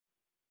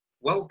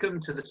Welcome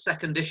to the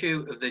second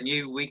issue of the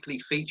new weekly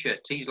feature,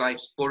 Tees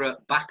Life's Boro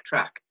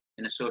Backtrack,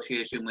 in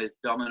association with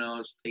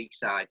Domino's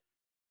Teesside.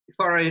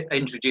 Before I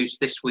introduce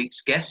this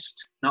week's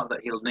guest, not that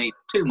he'll need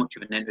too much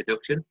of an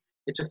introduction,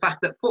 it's a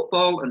fact that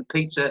football and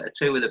pizza are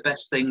two of the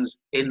best things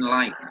in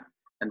life,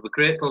 and we're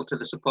grateful to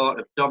the support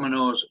of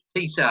Domino's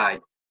Teesside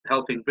for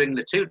helping bring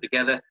the two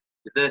together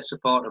with their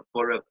support of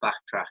Boro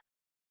Backtrack.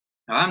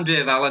 Now, I'm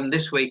Dave Allen.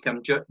 This week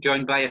I'm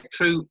joined by a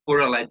true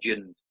Boro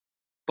legend,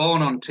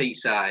 born on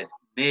Teesside,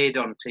 made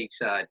on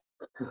Teesside,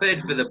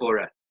 played for the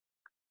Boro,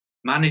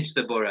 managed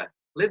the Boro,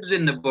 lives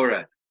in the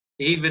Boro.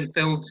 He even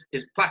fills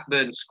his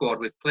Blackburn squad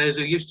with players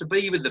who used to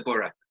be with the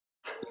Boro.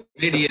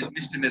 Here he is,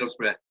 Mr.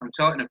 Middlesbrough. I'm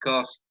talking, of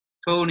course,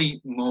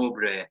 Tony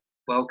Mowbray.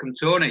 Welcome,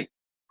 Tony.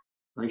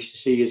 Nice to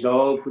see you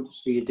all. Good to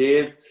see you,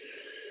 Dave.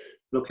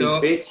 Looking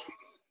fit.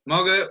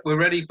 Mogga, we're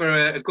ready for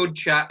a good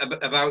chat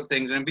about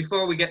things. And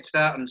before we get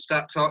started and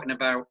start talking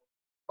about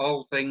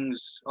all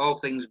things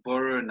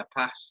Boro in the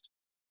past,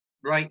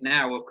 right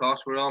now, of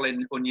course, we're all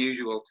in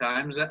unusual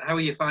times. How are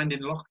you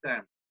finding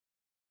lockdown?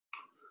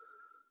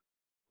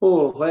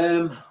 Well,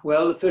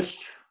 the first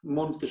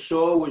month or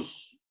so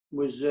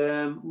was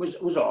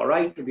all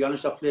right, to be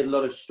honest. I played a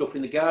lot of stuff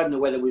in the garden. The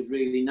weather was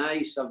really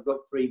nice. I've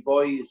got three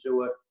boys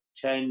who are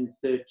 10,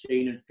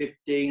 13 and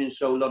 15, and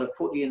so a lot of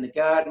footy in the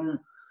garden,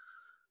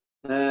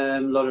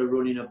 a lot of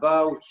running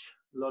about,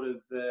 a lot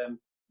of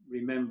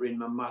remembering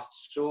my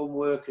maths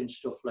homework and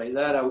stuff like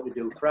that, how to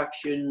do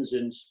fractions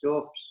and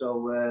stuff.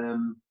 So,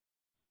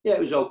 yeah, it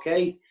was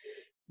okay.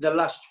 The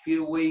last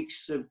few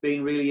weeks have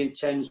been really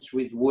intense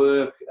with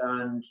work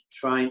and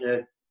trying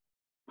to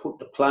put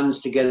the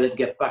plans together to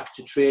get back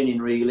to training,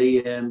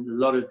 really. A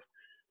lot of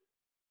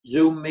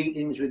Zoom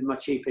meetings with my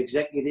chief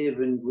executive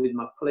and with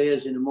my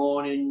players in the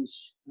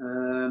mornings.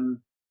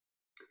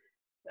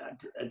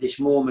 At this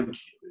moment,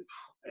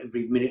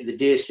 every minute of the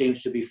day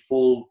seems to be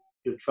full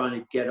of trying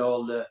to get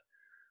all the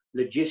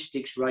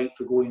logistics right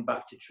for going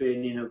back to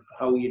training, of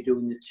how you're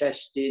doing the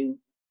testing,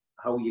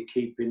 how you're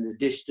keeping the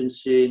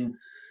distancing,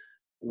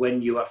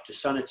 when you have to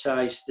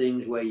sanitize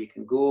things, where you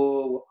can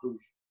go,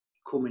 who's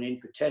coming in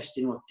for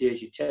testing, what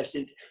days you're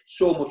testing.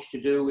 So much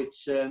to do.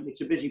 It's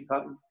a busy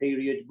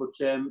period, but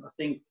I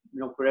think,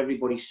 for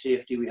everybody's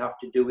safety, we have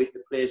to do it.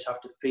 The players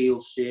have to feel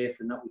safe,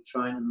 and that we're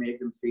trying to make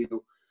them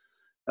feel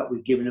that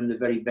we're giving them the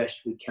very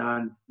best we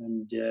can.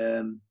 And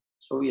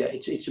so, yeah,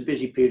 it's a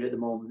busy period at the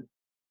moment.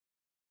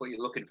 But you're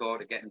looking forward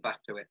to getting back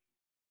to it?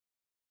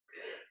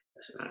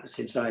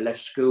 Since I left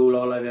school,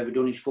 all I've ever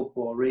done is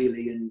football,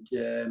 really. And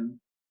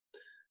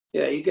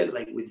yeah, you get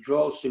like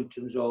withdrawal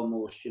symptoms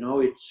almost.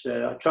 It's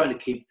trying to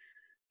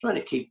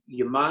keep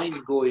your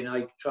mind going.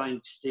 I try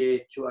and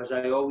stay to, as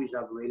I always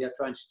have, really. I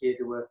try and stay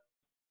to a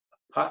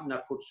pattern.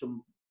 I put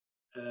some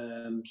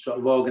sort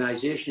of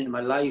organisation in my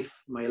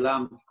life. My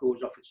alarm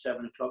goes off at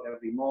 7 o'clock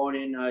every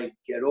morning. I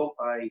get up,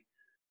 I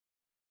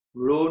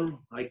run,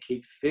 I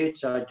keep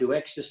fit, I do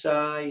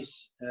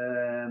exercise,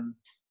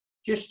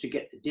 just to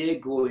get the day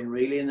going,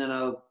 really. And then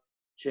I'll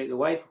take the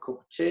wife a cup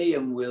of tea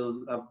and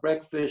we'll have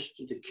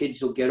breakfast. The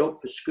kids will get up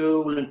for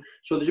school, and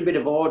so there's a bit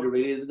of order,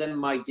 really. Then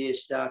my day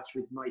starts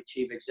with my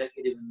chief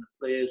executive and the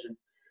players. And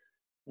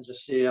as I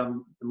say, at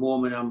the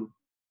moment I'm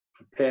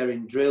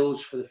preparing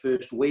drills for the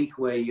first week,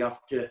 where you have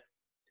to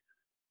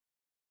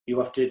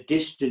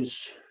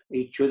distance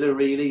each other,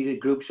 really, the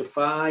groups of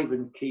 5,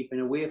 and keeping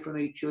away from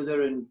each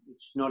other, and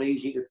it's not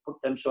easy to put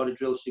them sort of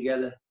drills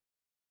together.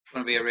 It's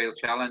going to be a real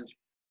challenge.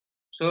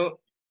 So, I'm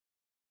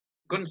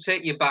going to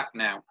take you back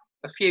now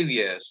a few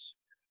years.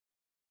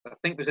 I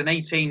think it was an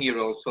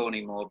 18-year-old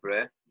Tony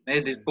Mowbray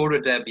made his Boro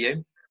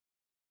debut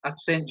at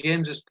St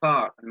James's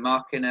Park and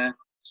marking a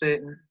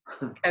certain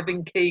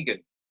Kevin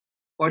Keegan.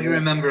 What do you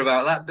remember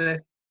about that day?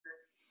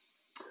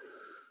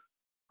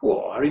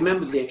 Well, I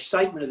remember the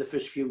excitement of the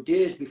first few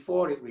days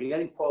before it, really. I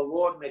think Paul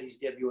Ward made his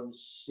debut on the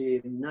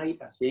same night,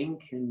 I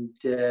think. And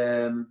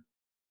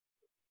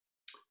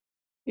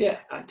yeah,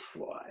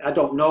 I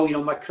don't know.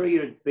 My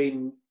career had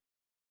been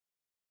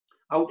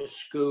out of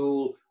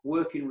school,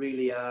 working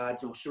really hard,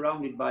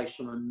 surrounded by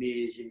some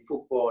amazing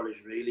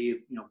footballers, really.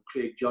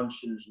 Craig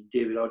Johnsons and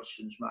David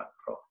Hodgsons, Mark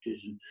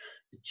Proctors, and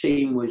the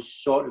team was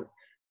sort of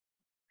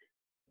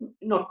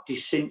not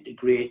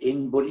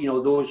disintegrating, but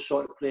those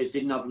sort of players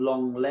didn't have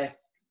long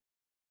left,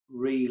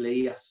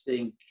 really. I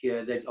think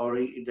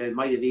they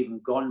might have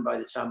even gone by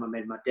the time I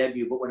made my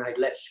debut, but when I'd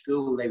left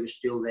school, they were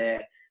still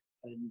there.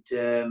 And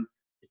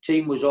the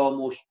team was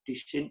almost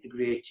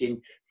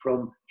disintegrating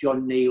from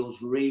John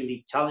Neal's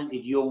really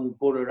talented, young,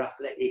 Boro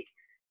athletic,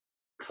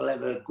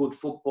 clever, good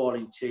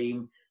footballing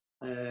team,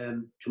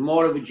 to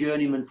more of a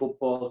journeyman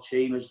football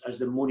team, as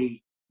the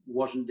money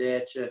wasn't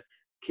there to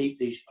keep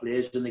these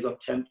players, and they got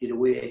tempted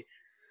away.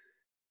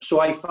 So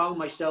I found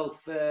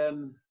myself,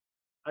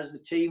 as the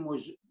team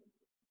was,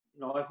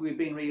 if we're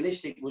being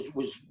realistic,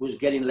 was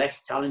getting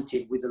less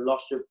talented with the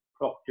loss of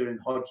Proctor and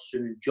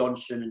Hodgson and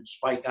Johnson and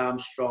Spike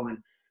Armstrong, and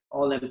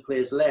all them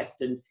players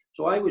left. And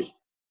so I was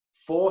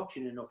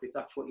fortunate enough, if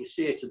that's what you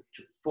say, to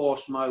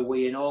force my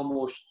way in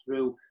almost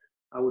through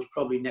I was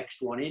probably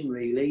next one in,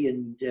 really,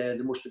 and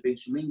there must have been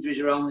some injuries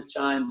around the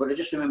time. But I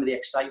just remember the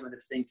excitement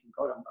of thinking,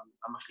 God,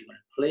 I'm actually going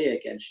to play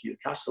against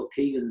Newcastle.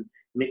 Keegan,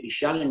 Mickey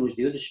Shannon was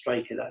the other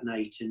striker that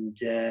night, and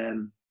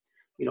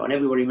you know, and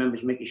everybody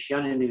remembers Mickey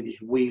Shannon with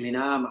his wheeling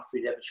arm after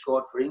he'd ever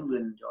scored for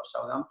England or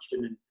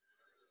Southampton.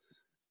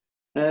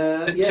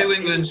 And yeah, two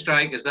England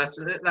strikers.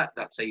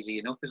 That's easy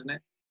enough, isn't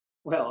it?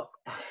 Well,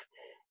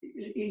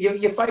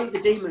 you fight the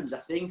demons. I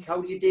think.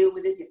 How do you deal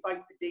with it? You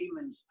fight the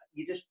demons.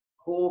 You just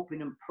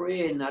hoping and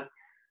praying that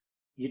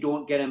you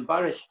don't get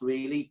embarrassed,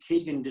 really.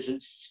 Keegan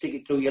doesn't stick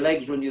it through your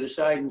legs, run the other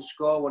side and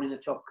score one in the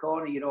top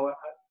corner. You know,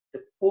 the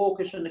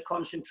focus and the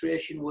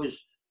concentration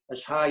was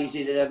as high as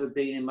it had ever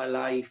been in my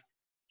life.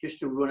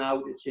 Just to run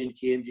out at St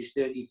James's,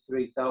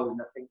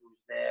 33,000, I think it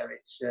was there.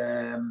 It's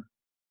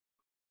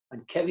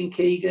and Kevin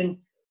Keegan,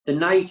 the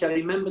night, I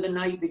remember the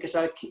night because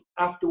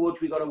afterwards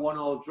we got a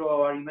 1-1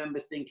 draw. I remember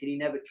thinking he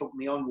never took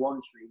me on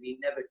once, really. He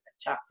never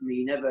attacked me.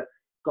 He never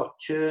got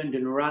turned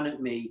and ran at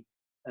me.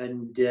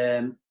 And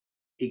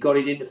he got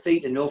it into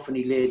feet enough and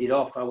he laid it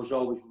off. I was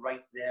always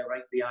right there,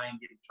 right behind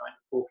him, trying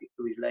to poke it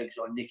through his legs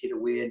or nick it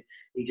away. And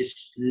he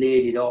just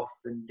laid it off.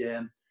 And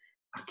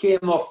I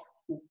came off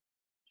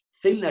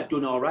feeling I'd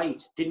done all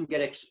right. Didn't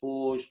get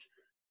exposed.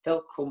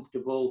 Felt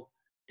comfortable.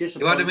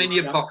 You had him in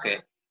your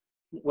pocket?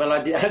 Well,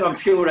 I did. I'm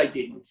sure I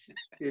didn't.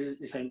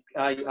 Listen,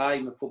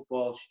 I'm a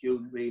football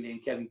student, really,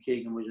 and Kevin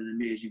Keegan was an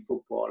amazing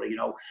footballer, you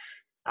know.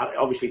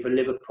 Obviously for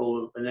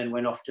Liverpool, and then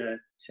went off to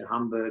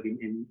Hamburg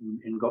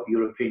and got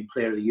European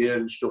Player of the Year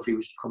and stuff. He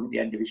was coming at the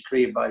end of his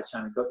career by the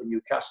time he got to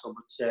Newcastle.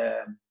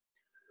 But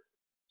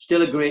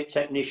still a great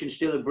technician,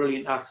 still a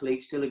brilliant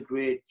athlete, still a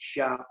great,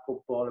 sharp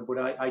footballer.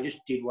 But I just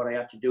did what I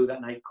had to do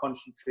that night,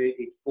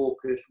 concentrated,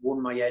 focused,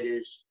 won my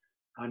headers,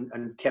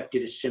 and kept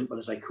it as simple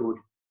as I could.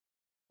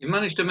 You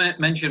managed to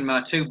mention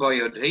my two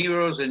boyhood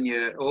heroes in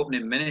your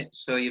opening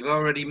minutes. So you've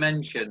already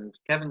mentioned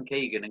Kevin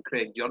Keegan and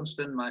Craig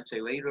Johnston, my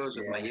two heroes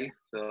of my youth.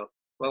 So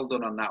well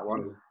done on that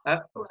one.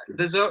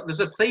 There's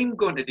a theme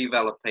going to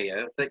develop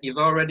here that you've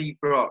already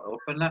brought up,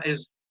 and that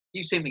is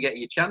you seem to get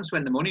your chance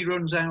when the money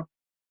runs out.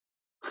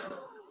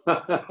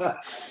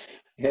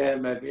 Yeah,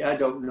 maybe. I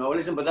don't know.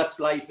 Listen, but that's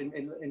life. And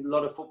a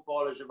lot of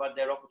footballers have had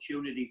their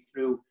opportunity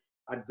through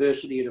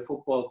adversity at a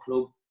football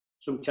club.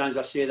 Sometimes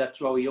I say that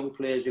to our young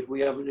players, if we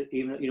have,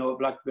 even, you know, at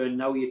Blackburn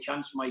now, your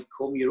chance might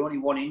come. You're only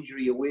one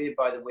injury away,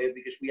 by the way,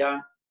 because we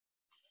aren't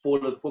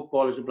full of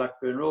footballers at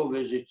Blackburn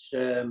Rovers. It's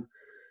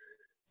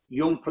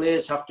young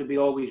players have to be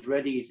always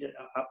ready.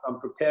 I'm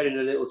preparing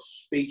a little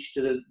speech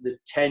to the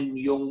 10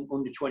 young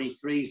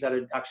under-23s that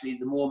are actually at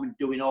the moment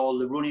doing all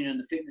the running and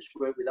the fitness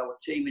work with our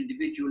team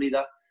individually,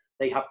 that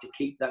they have to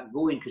keep that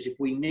going, because if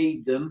we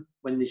need them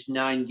when this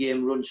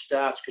 9-game run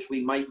starts, because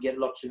we might get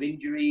lots of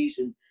injuries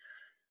and,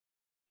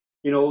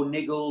 you know,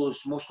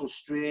 niggles, muscle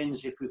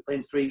strains. If we're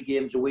playing 3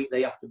 games a week,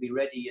 they have to be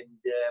ready. And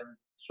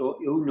so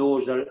who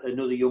knows that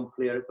another young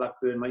player at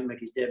Blackburn might make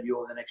his debut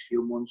over the next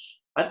few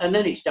months. And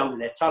then it's down to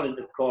their talent,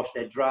 of course,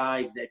 their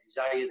drive, their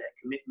desire, their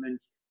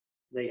commitment.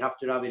 They have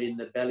to have it in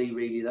their belly,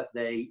 really, that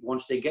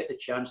once they get the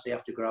chance, they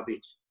have to grab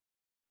it.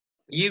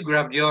 You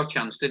grabbed your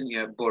chance, didn't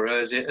you,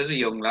 Boro, as a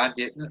young lad?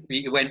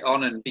 You went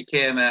on and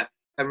became a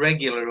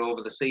regular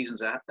over the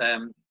seasons that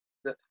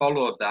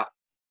followed that.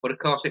 But of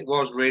course, it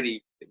was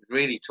really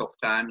tough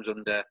times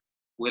under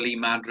Willie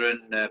Madron.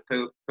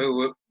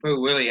 Poor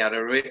Willie had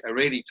a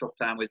really tough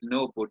time with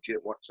no budget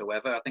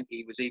whatsoever. I think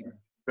he was even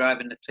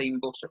driving the team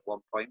bus at one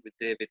point with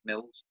David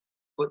Mills.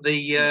 But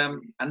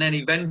and then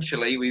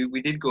eventually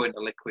we did go into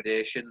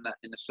liquidation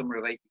in the summer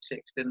of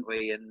 '86, didn't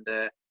we? And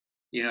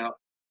you know,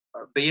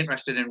 I'd be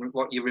interested in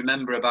what you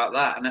remember about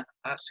that. And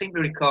I seem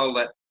to recall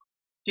that.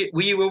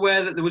 Were you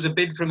aware that there was a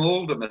bid from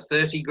Oldham, a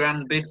 30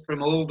 grand bid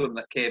from Oldham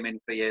that came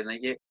in for you, and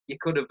that you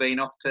could have been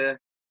off to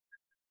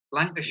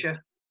Lancashire?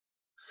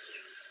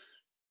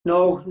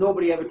 No,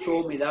 nobody ever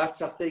told me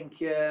that. I think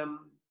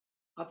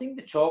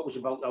the talk was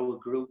about our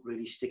group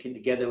really sticking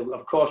together.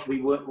 Of course,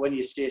 we weren't. When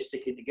you say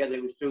sticking together,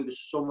 it was through the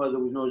summer. There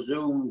was no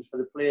Zooms for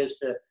the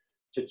players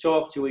to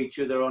talk to each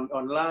other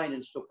online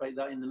and stuff like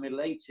that in the middle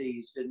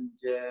 80s. And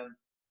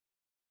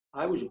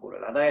I was a good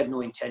lad. I had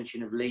no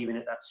intention of leaving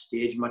at that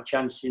stage. My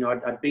chance, you know,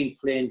 I'd been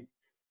playing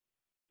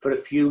for a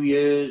few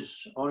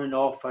years on and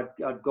off. I'd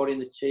got in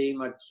the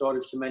team. I'd sort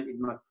of cemented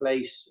my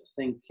place. I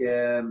think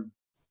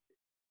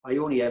I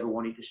only ever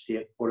wanted to stay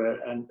at Boro,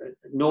 and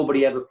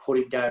nobody ever put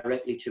it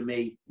directly to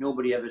me.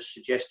 Nobody ever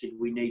suggested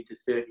we need the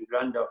 30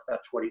 grand off.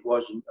 That's what it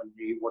was, and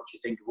what you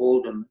think of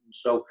Oldham. And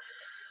so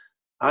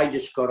I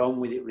just got on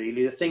with it,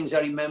 really. The things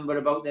I remember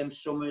about them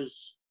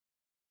summers,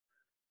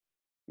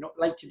 you know,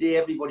 like today,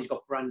 everybody's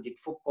got branded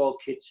football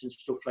kits and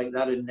stuff like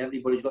that, and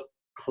everybody's got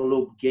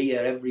club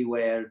gear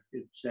everywhere.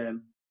 It's,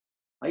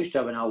 I used to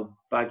have an old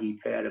baggy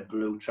pair of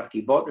blue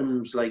tracky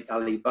bottoms, like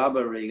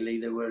Alibaba. Really,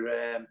 they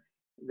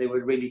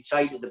were really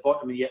tight at the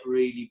bottom and yet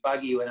really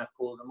baggy when I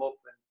pulled them up.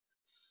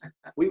 And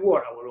we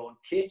wore our own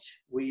kit.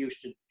 We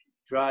used to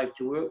drive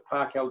to work,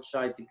 park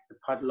outside the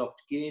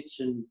padlocked gates,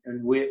 and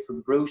wait for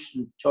Bruce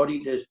and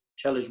Toddy to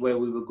tell us where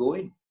we were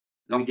going.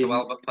 Off to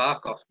Albert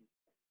Park, often.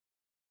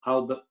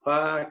 Albert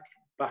Park,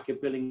 back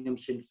at Billingham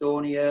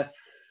Synthonia,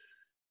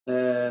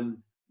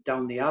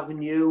 down the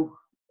avenue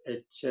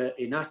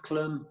in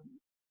Acklam.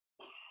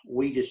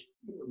 We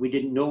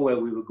didn't know where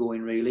we were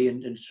going really,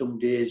 and some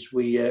days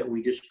we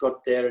just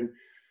got there, and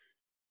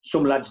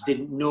some lads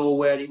didn't know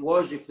where it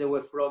was. If they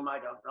were from, I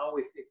don't know,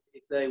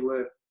 if they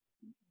were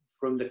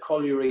from the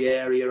colliery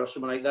area or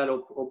something like that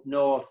up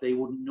north, they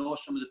wouldn't know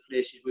some of the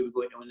places we were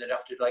going to, and they'd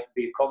have to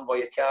be a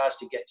convoy of cars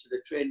to get to the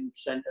training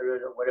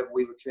centre or wherever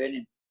we were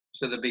training.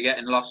 So they'd be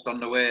getting lost on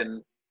the way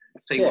and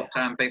see what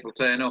time people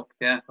turn up.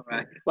 Yeah,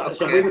 right. Well,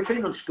 so we were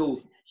training on school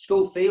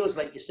fields,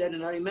 like you said,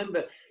 and I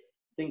remember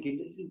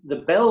thinking the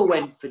bell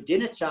went for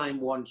dinner time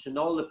once, and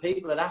all the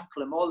people at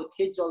Acklam, all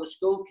the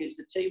school kids,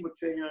 the team were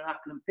training on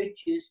Acklam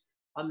pitches,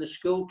 and the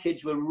school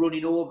kids were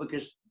running over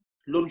because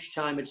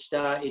lunchtime had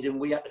started and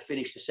we had to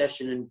finish the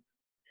session, and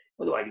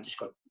otherwise you just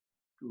got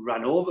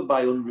ran over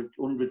by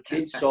 100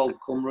 kids all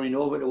come running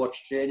over to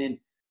watch training.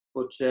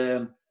 But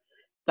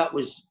that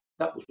was,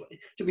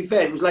 to be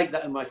fair, it was like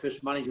that in my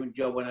first management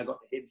job when I got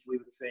to Hibs. We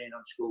were training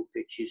on school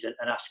pitches and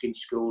asking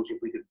schools if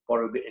we could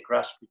borrow a bit of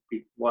grass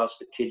whilst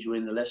the kids were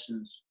in the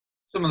lessons.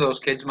 Some of those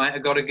kids might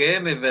have got a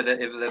game if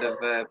they'd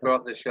have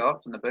brought the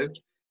shorts and the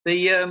boots.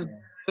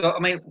 So I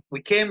mean,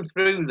 we came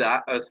through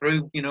that,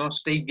 through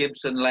Steve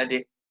Gibson led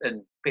it,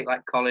 and people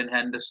like Colin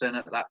Henderson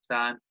at that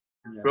time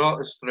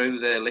brought us through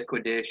the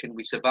liquidation.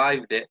 We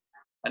survived it,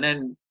 and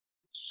then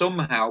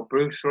somehow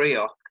Bruce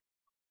Rioch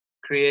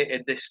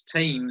created this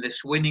team,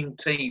 this winning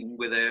team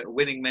with a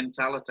winning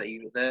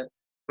mentality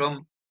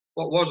from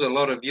what was a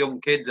lot of young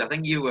kids. I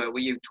think were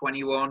you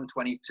 21,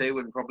 22,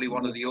 and probably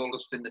one of the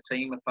oldest in the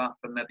team, apart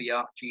from maybe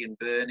Archie and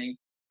Bernie.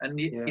 And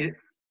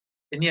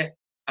yet,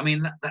 I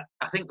mean,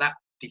 I think that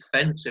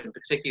defence in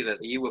particular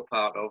that you were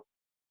part of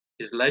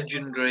is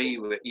legendary.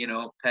 With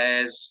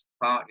Pears,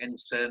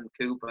 Parkinson,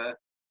 Cooper,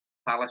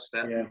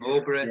 Pallister,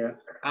 Mowbray. Yeah.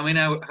 I mean,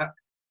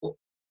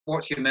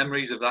 what's your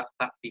memories of that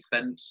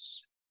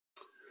defence?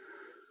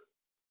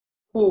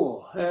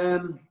 All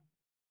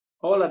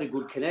had a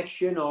good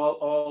connection.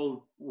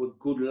 All were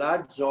good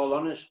lads. All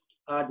honest,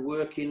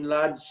 hard-working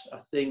lads. I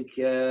think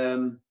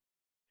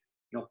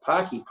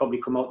Parky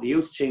probably come out the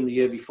youth team the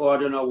year before. I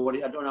don't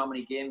know how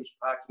many games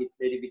Parky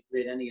played. If he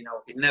played any,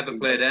 He never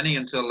played any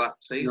until that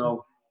season.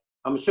 No,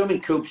 I'm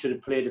assuming Coops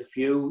had played a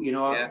few.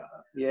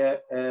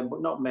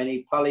 But not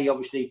many. Pally,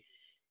 obviously.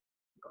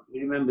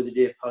 You remember the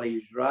day Pally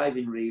was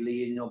driving,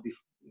 really.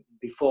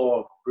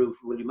 Before Bruce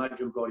William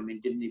Madron brought him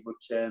in, didn't he? But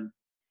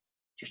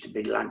just a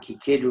big lanky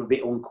kid, a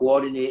bit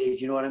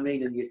uncoordinated, you know what I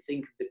mean? And you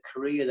think of the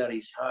career that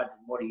he's had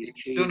and what he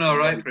achieved. He's done all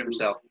right for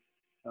himself.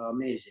 Oh,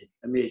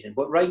 amazing.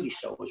 But rightly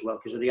so as well,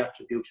 because of the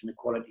attributes and the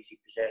qualities he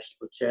possessed.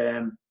 But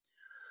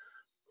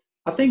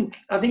I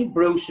think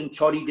Bruce and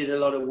Toddy did a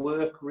lot of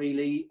work,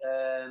 really,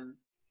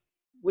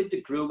 with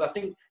the group. I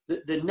think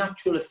the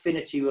natural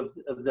affinity of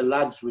the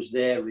lads was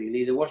there,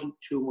 really. There wasn't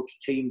too much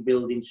team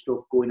building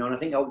stuff going on. I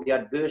think out of the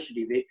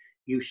adversity of it,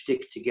 you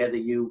stick together,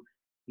 you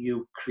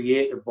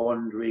create a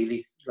bond,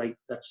 really. Like,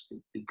 that's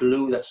the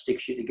glue that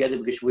sticks you together,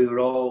 because we were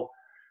all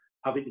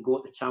having to go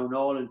to the town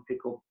hall and pick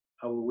up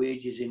our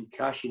wages in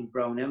cash in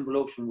brown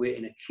envelopes and wait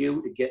in a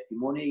queue to get the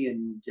money.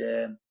 And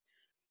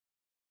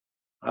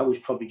I was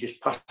probably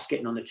just past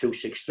getting on the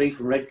 263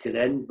 from Redcar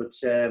then, but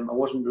I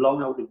wasn't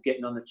long out of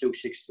getting on the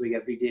 263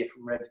 every day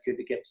from Redcar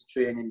to get to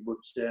training. But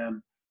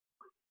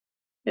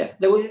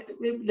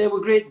they were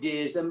great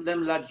days.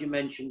 Them lads you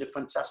mentioned, the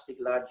fantastic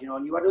lads,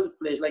 and you had other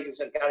players like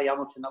Gary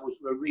Hamilton. That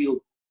was a real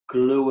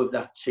glue of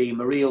that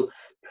team, a real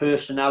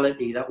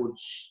personality that would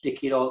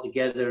stick it all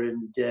together.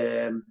 And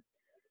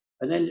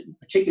then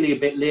particularly a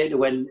bit later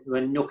when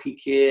Nucky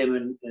came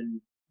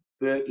and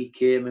Berkey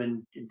came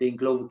and Dean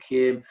Glover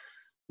came,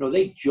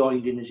 they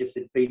joined in as if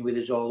they'd been with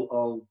us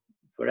all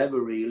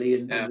forever, really.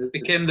 And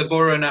became the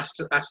Boro and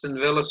Aston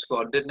Villa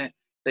squad, didn't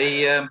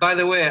it? By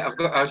the way, I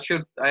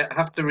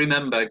have to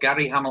remember,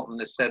 Gary Hamilton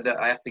has said that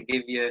I have to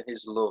give you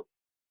his love.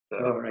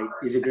 So. All right,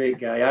 he's a great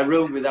guy. I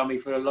rode with Amy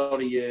for a lot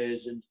of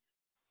years, and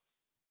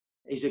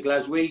he's a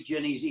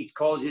Glaswegian. He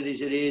calls it as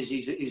it is.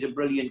 He's a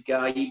brilliant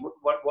guy.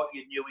 What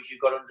you knew is you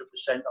got 100%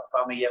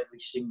 off Amy every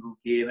single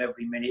game,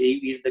 every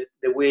minute.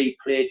 The way he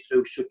played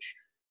through such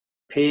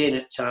pain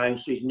at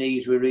times, his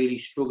knees were really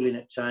struggling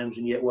at times,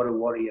 and yet what a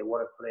warrior,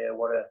 what a player,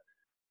 what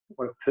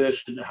a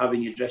person to have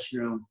in your dressing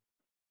room.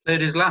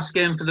 Played his last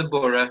game for the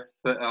Borough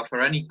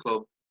for any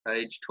club,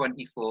 age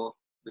 24,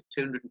 with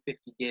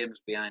 250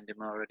 games behind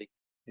him already.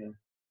 Yeah,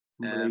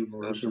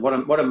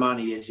 unbelievable. What a man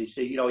he is. He's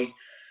I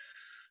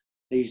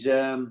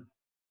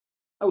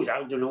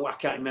don't know. I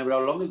can't remember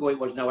how long ago it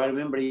was now. I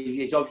remember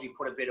he's obviously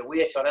put a bit of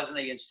weight on, hasn't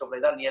he, and stuff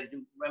like that. And I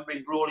remember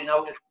him rolling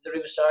out at the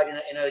Riverside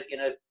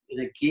in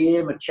a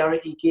game, a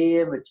charity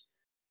game.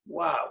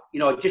 Wow,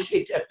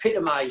 it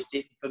epitomised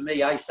it for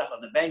me. I sat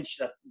on the bench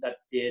that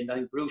day, and I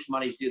think Bruce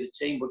managed to do the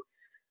team, but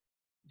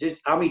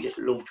Amy just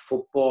loved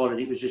football, and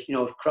it was just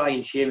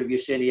crying shame if you're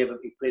saying he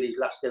played his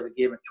last ever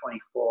game at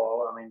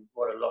 24. I mean,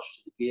 what a loss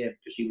to the game,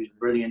 because he was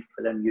brilliant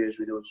for them years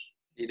with us.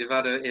 He'd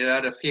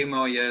had a few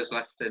more years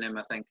left in him,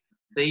 I think.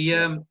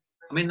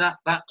 I mean,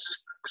 that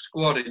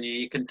squad, and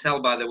you can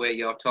tell by the way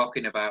you're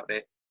talking about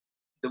it,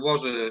 there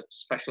was a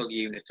special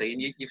unity,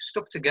 and you've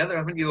stuck together,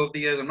 haven't you, over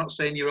the years? I'm not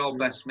saying you're all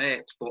best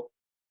mates, but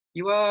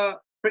you are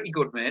pretty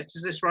good mates.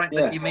 Is this right,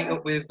 that you meet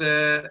up with,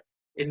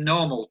 in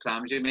normal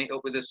times, you meet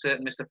up with a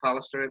certain Mr.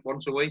 Pallister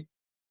once a week?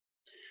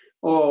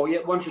 Oh, yeah,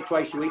 once or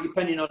twice a week,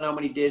 depending on how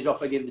many days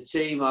off I give the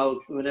team.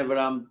 Whenever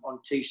I'm on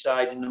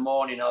Teesside in the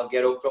morning, I'll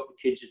get up, drop the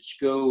kids at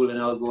school,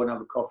 and I'll go and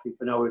have a coffee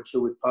for an hour or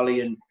two with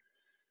Pally and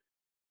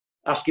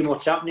ask him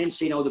what's happening,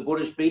 see how the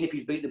Borough's been, if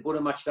he's beat the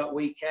Boro match that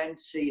weekend,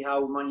 see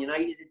how Man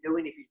United are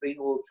doing, if he's been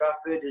to Old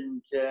Trafford,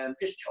 and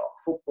just talk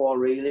football,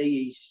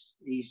 really.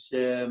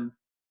 I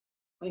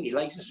think he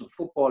likes it. Some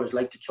footballers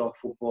like to talk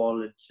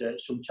football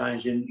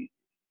sometimes, and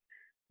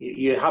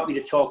you're happy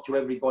to talk to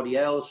everybody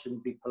else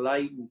and be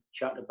polite and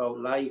chat about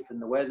life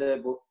and the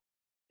weather, but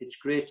it's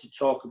great to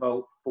talk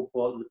about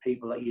football to the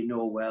people that you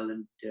know well.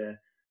 And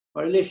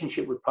my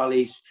relationship with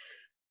Pally's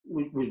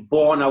was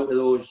born out of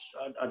those,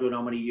 I don't know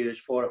how many years,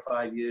 4 or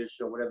 5 years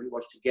or whatever it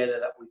was together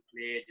that we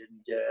played.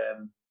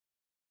 And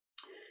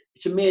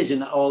it's amazing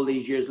that all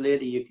these years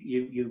later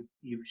you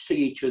see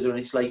each other and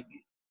it's like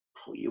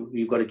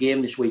you've got a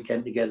game this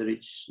weekend together.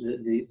 It's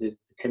the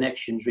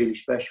connection's really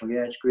special.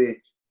 Yeah, it's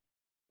great.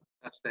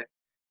 Fantastic.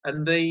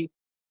 And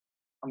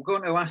I'm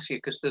going to ask you,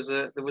 because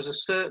there was a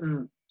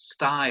certain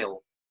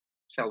style,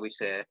 shall we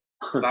say,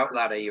 about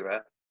that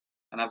era,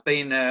 and I've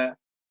been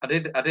I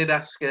did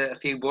ask a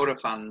few Boro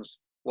fans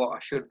what I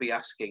should be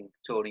asking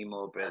Tony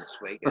Mowbray this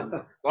week, and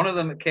one of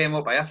them that came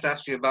up, I have to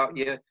ask you about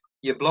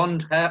your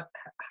blonde hair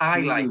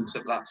highlights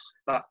of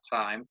that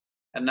time,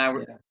 and now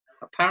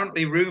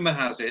apparently rumour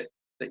has it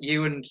that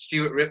you and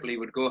Stuart Ripley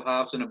would go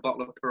halves in a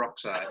bottle of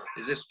peroxide.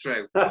 Is this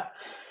true?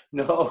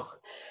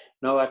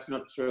 No, that's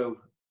not true.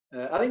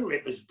 I think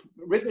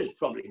Ripper's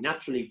probably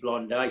naturally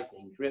blonde. I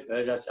think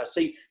Ripper. I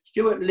see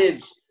Stuart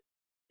lives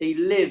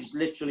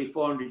literally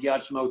 400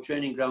 yards from our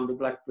training ground at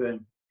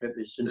Blackburn.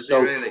 Rippers, and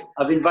so really?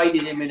 I've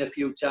invited him in a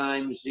few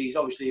times. He's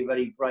obviously a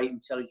very bright,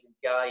 intelligent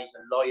guy. He's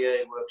a lawyer.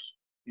 He works,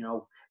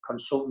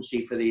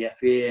 consultancy for the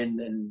FA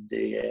and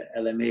the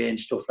LMA and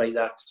stuff like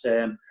that.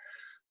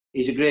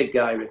 He's a great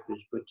guy,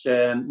 Rippers. But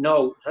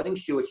no, I think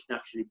Stuart's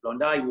naturally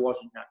blonde. I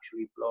wasn't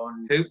naturally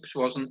blonde. Coops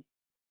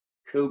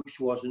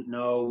wasn't.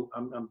 No,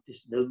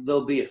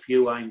 there'll be a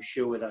few, I'm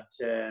sure, that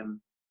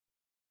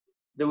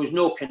there was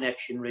no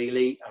connection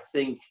really. I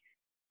think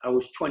I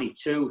was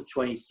 22,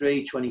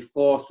 23,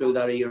 24 through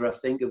that era, I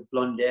think, of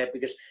blonde hair,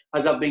 because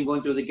as I've been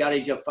going through the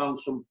garage, I found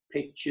some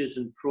pictures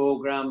and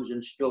programs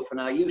and stuff, and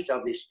I used to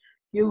have this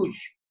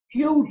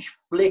huge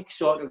flick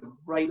sort of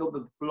right up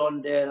of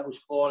blonde hair that was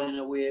falling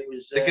away. It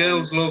was the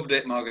girls loved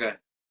it, Mogga.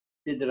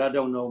 Did that? I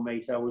don't know,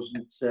 mate. I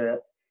wasn't. It's.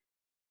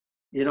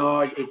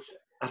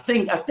 I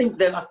think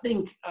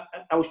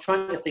I was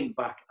trying to think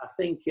back. I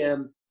think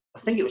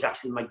it was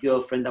actually my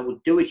girlfriend that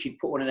would do it. She'd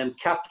put one of them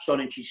caps on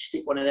and she'd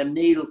stick one of them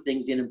needle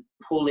things in and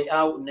pull it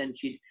out, and then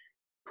she'd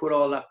put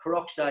all that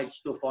peroxide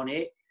stuff on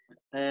it,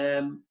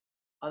 and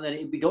then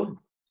it'd be done.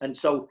 And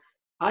so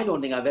I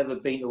don't think I've ever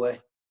been to a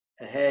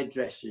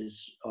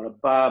hairdresser's or a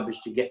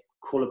barber's to get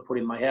colour put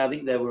in my hair. I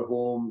think they were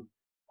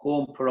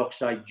home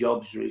peroxide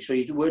jobs, really. So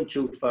you weren't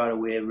too far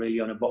away,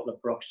 really, on a bottle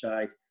of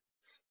peroxide.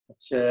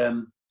 It's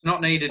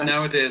not needed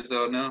nowadays,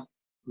 though, no?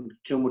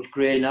 Too much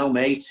grey now,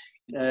 mate.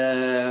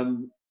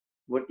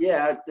 But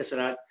yeah,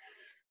 listen,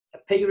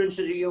 appearance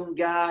as a young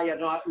guy, I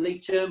don't know, Lee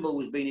Turnbull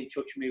was been in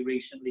touch with me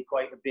recently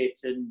quite a bit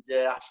and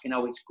asking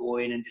how it's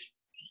going and just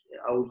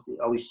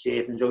how he's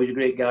safe. And he's always a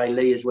great guy,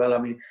 Lee, as well. I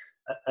mean,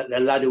 a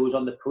lad who was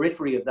on the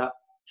periphery of that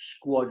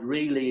squad,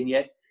 really, and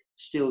yet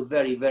still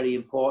very, very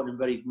important and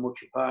very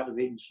much a part of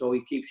it. And so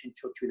he keeps in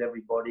touch with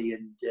everybody.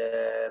 And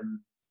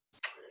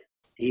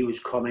he was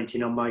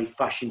commenting on my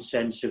fashion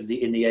sense in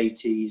the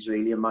 80s,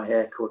 really, and my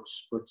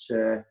haircuts. But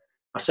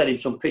I sent him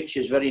some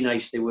pictures, very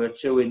nice they were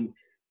too, in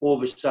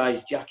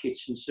oversized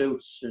jackets and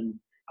suits. And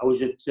I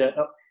was at,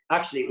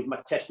 actually, it was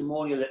my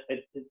testimonial at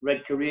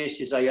Red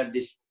Curaces. I had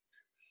this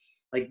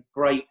like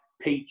bright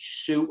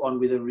peach suit on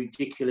with a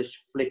ridiculous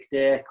flicked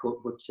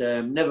haircut, but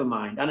never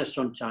mind. And a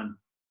suntan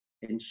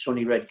in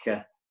sunny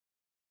Redcar.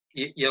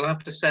 You'll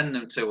have to send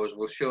them to us.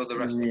 We'll show the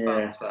rest of the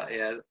fans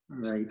that,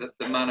 right.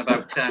 the man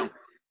about town.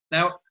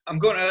 Now, I'm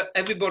going to,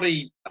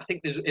 everybody, I think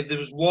if there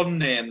was one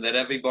name that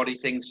everybody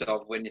thinks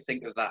of when you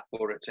think of that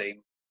Boro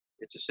team,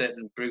 it's a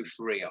certain Bruce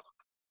Rioch,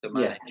 the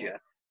manager. Yeah.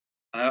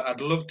 And I'd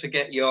love to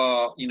get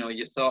your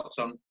thoughts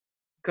on,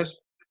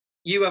 because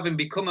you having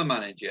become a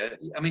manager,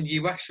 I mean,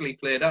 you actually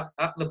played at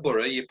the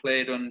Boro, you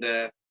played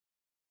under,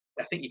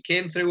 I think you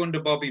came through under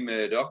Bobby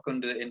Murdoch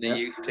in the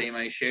youth team,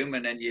 I assume,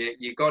 and then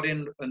you got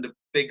in under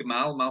Big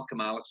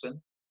Malcolm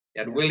Allison,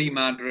 you had Willie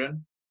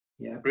Madron,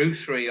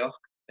 Bruce Rioch,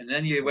 and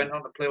then you went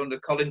on to play under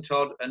Colin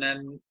Todd, and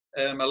then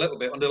a little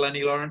bit under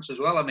Lenny Lawrence as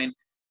well. I mean,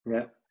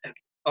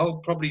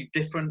 all probably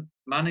different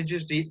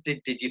managers. Did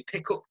you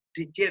pick up?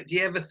 Do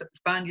you ever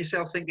find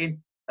yourself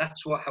thinking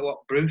that's what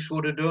Bruce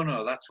would have done,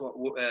 or that's what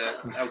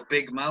how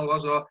Big Mal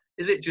was, or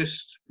is it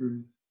just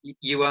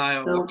you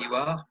are what you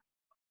are?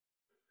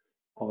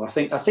 Oh, I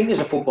think as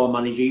a football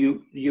manager,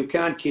 you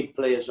can't kid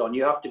players on.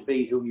 You have to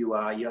be who you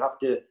are. You have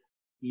to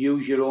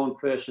use your own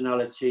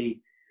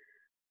personality.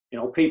 You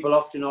know, people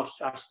often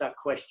ask that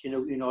question.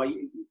 You know,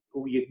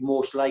 who you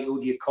most like?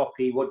 Who do you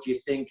copy? What do you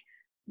think?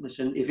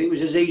 Listen, if it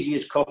was as easy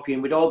as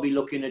copying, we'd all be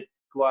looking at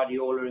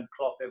Guardiola and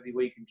Klopp every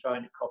week and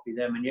trying to copy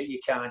them, and yet you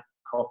can't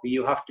copy.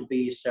 You have to be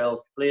yourself.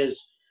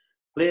 Players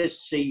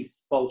see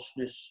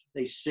falseness.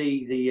 They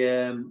see the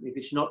if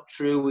it's not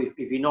true. If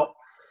you're not,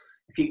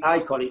 I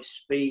call it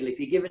spiel. If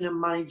you're giving a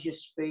manager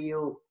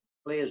spiel,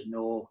 players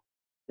know.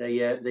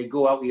 They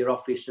go out of your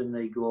office and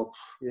they go,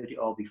 heard it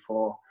all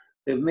before.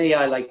 For me,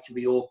 I like to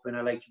be open.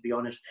 I like to be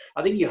honest.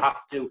 I think you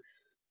have to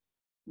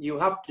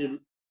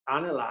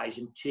analyse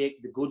and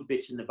take the good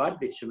bits and the bad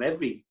bits from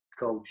every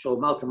coach. So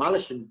Malcolm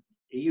Allison,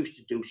 he used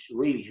to do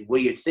really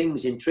weird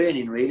things in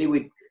training. Really,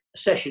 a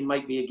session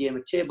might be a game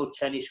of table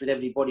tennis with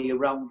everybody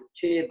around the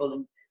table,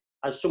 and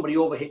as somebody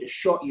overhit a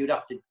shot, you'd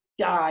have to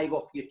dive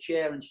off your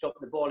chair and stop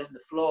the ball in the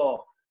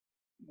floor.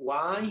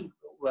 Why?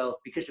 Well,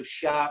 because of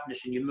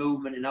sharpness and your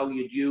movement and how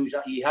you'd use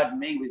that. He had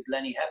me with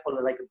Lenny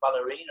Heppel, like a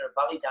ballerina, a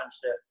ballet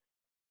dancer,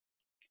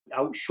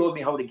 showed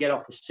me how to get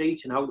off a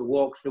seat and how to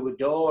walk through a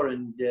door,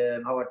 and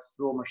how I'd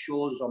throw my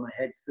shoulders on my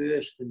head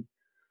first. And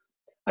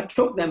I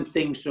took them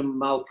things from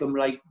Malcolm,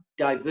 like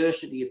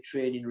diversity of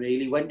training,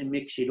 really. When to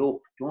mix it up.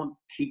 Don't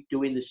keep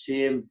doing the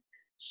same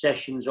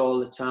sessions all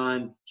the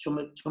time.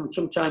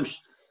 Sometimes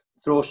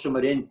throw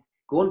something in.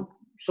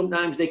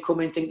 Sometimes they come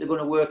in, think they're going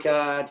to work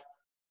hard,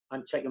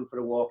 and take them for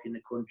a walk in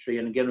the country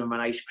and give them an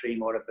ice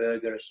cream or a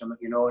burger or something,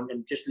 you know,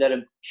 and just let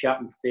them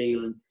chat and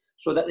feel, and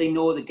so that they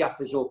know the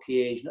gaffer's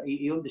okay.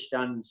 He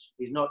understands.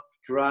 He's not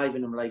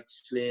driving them like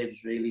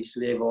slaves, really,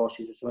 slave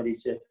horses or something.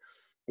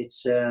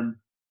 It's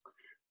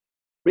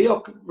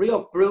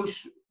Rioch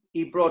Bruce.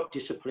 He brought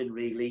discipline,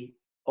 really,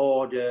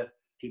 order.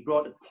 He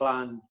brought a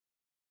plan.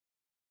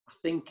 I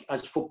think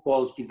as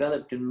football's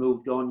developed and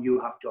moved on, you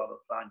have to have a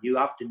plan. You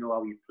have to know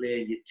how you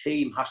play. Your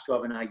team has to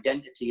have an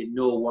identity and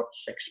know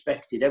what's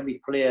expected.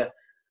 Every player,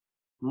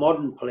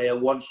 modern player,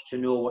 wants to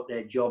know what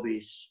their job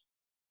is.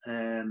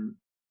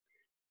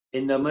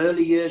 In the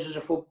early years as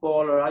a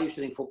footballer, I used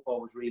to think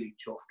football was really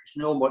tough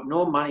because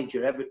no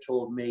manager ever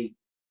told me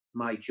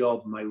my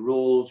job, my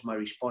roles, my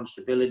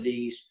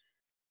responsibilities.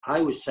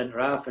 I was centre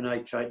half and I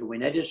tried to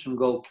win headers from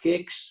goal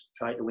kicks,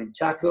 tried to win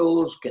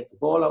tackles, get the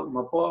ball out of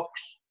my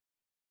box.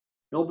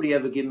 Nobody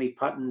ever gave me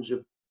patterns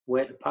of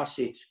where to pass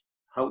it,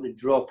 how to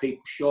draw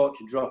people short,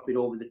 to drop it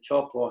over the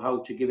top, or how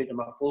to give it to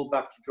my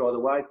fullback to draw the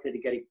wide play, to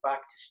get it back,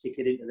 to stick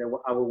it into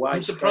our wide.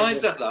 I'm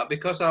surprised at that,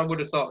 because I would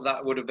have thought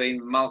that would have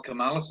been Malcolm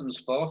Allison's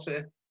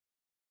forte.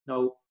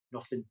 No,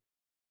 nothing.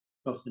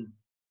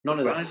 None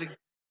of that.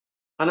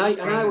 And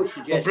I would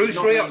suggest... Well, Bruce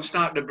Rioch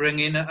started to bring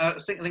in... I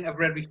think I've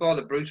read before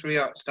that Bruce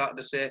Rioch started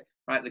to say,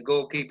 right, the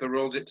goalkeeper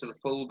rolls it to the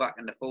fullback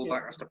and the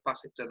fullback has to pass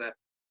it to the...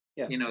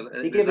 Yeah. You know,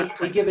 he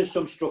gave us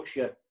some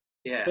structure.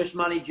 Yeah. First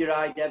manager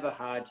I'd ever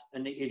had,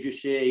 and as you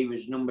say, he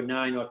was number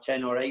 9 or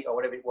 10 or 8 or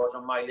whatever it was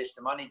on my list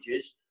of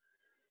managers,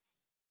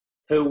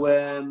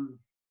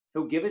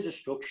 who give us a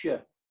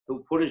structure,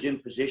 who put us in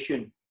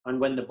position, and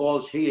when the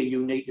ball's here,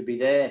 you need to be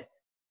there.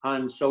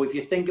 And so if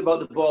you think about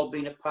the ball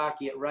being at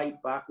Parky at right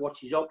back, what's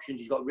his options?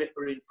 He's got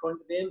Ripper in front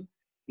of him.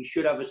 He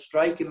should have a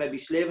striker, maybe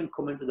Slaven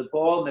coming to the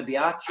ball, maybe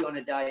Archie on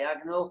a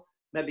diagonal,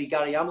 maybe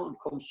Gary Hamilton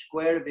comes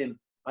square of him.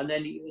 And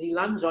then he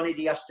lands on it,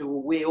 he has to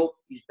weigh up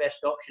his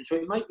best option. So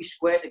it might be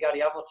square to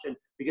Gary Hamilton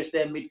because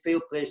their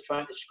midfield players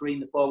trying to screen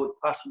the forward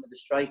pass into the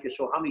striker.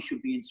 So Hammy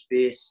should be in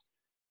space.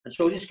 And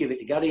so just give it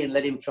to Gary and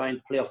let him try and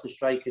play off the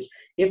strikers.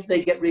 If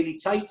they get really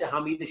tight to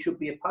Hammy, there should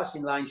be a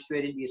passing line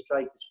straight into your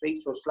striker's feet.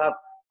 So Slav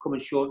coming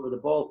short with the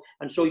ball.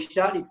 And so he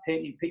started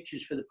painting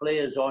pictures for the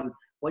players on,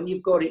 when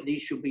you've got it,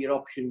 these should be your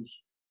options.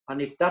 And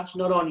if that's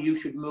not on, you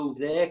should move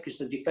there because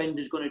the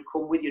defender's going to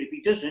come with you. If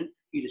he doesn't,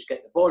 you just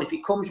get the ball. If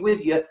he comes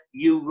with you,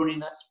 you run in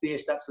that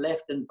space that's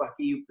left and back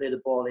here you play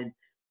the ball in.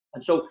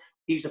 And so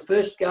he's the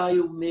first guy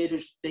who made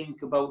us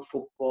think about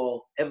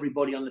football,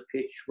 everybody on the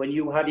pitch. When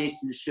you had it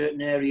in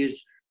certain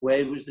areas,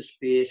 where was the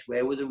space,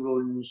 where were the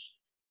runs,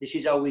 this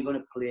is how we're going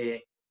to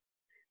play.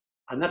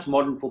 And that's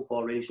modern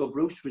football, really. So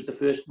Bruce was the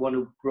first one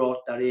who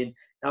brought that in.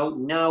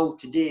 Now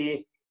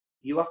today,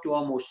 you have to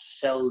almost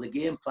sell the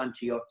game plan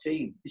to your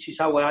team. This is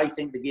how I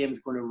think the game's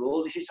going to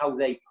roll. This is how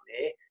they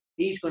play.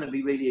 He's going to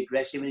be really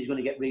aggressive and he's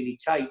going to get really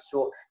tight.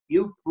 So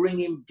you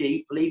bring him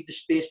deep, leave the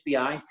space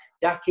behind.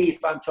 Daki,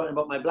 if I'm talking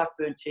about my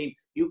Blackburn team,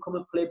 you come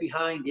and play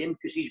behind him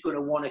because he's going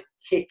to want to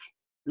kick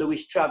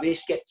Lewis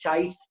Travis, get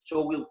tight.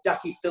 So will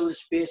Daki fill the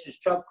space as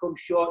Trav comes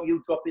short, you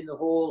drop in the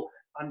hole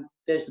and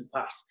there's the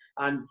pass.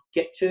 And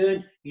get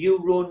turned, you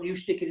run, you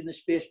stick it in the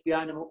space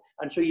behind him.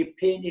 And so you're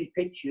painting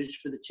pictures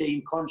for the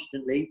team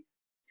constantly.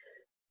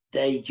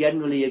 They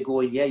generally are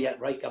going, yeah,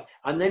 right.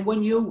 And then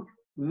when you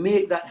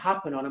make that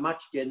happen on a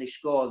match day and they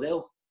score,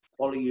 they'll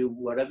follow you.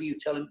 Whatever you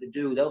tell them to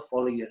do, they'll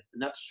follow you.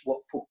 And that's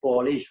what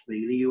football is,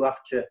 really. You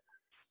have to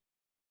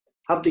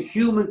have the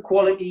human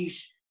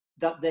qualities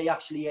that they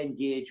actually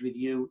engage with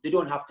you. They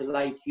don't have to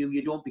like you.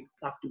 You don't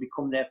have to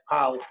become their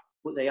pal.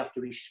 but they have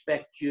to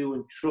respect you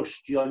and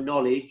trust your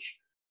knowledge.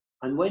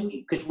 And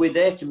because we're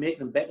there to make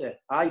them better.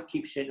 I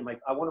keep saying to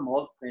I want them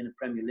all to play in the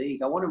Premier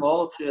League. I want them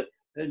all to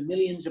earn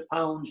millions of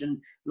pounds and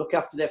look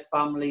after their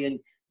family and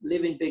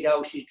live in big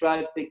houses,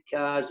 drive big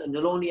cars, and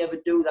they'll only ever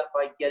do that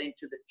by getting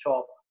to the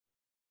top.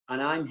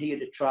 And I'm here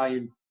to try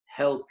and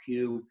help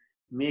you,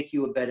 make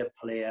you a better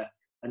player.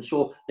 And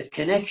so the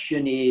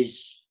connection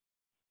is,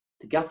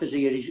 the gaffers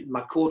here,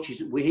 my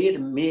coaches, we're here to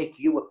make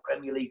you a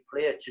Premier League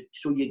player,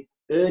 so you're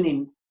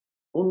earning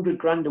 100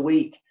 grand a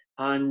week,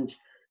 and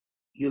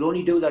you'll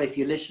only do that if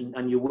you listen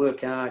and you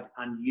work hard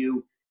and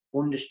you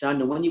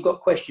understand. And when you've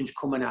got questions,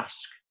 come and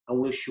ask, and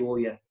we'll show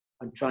you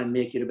and try and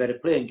make you a better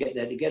player and get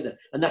there together.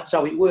 And that's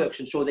how it works.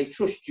 And so they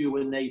trust you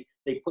and they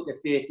put their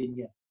faith in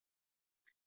you.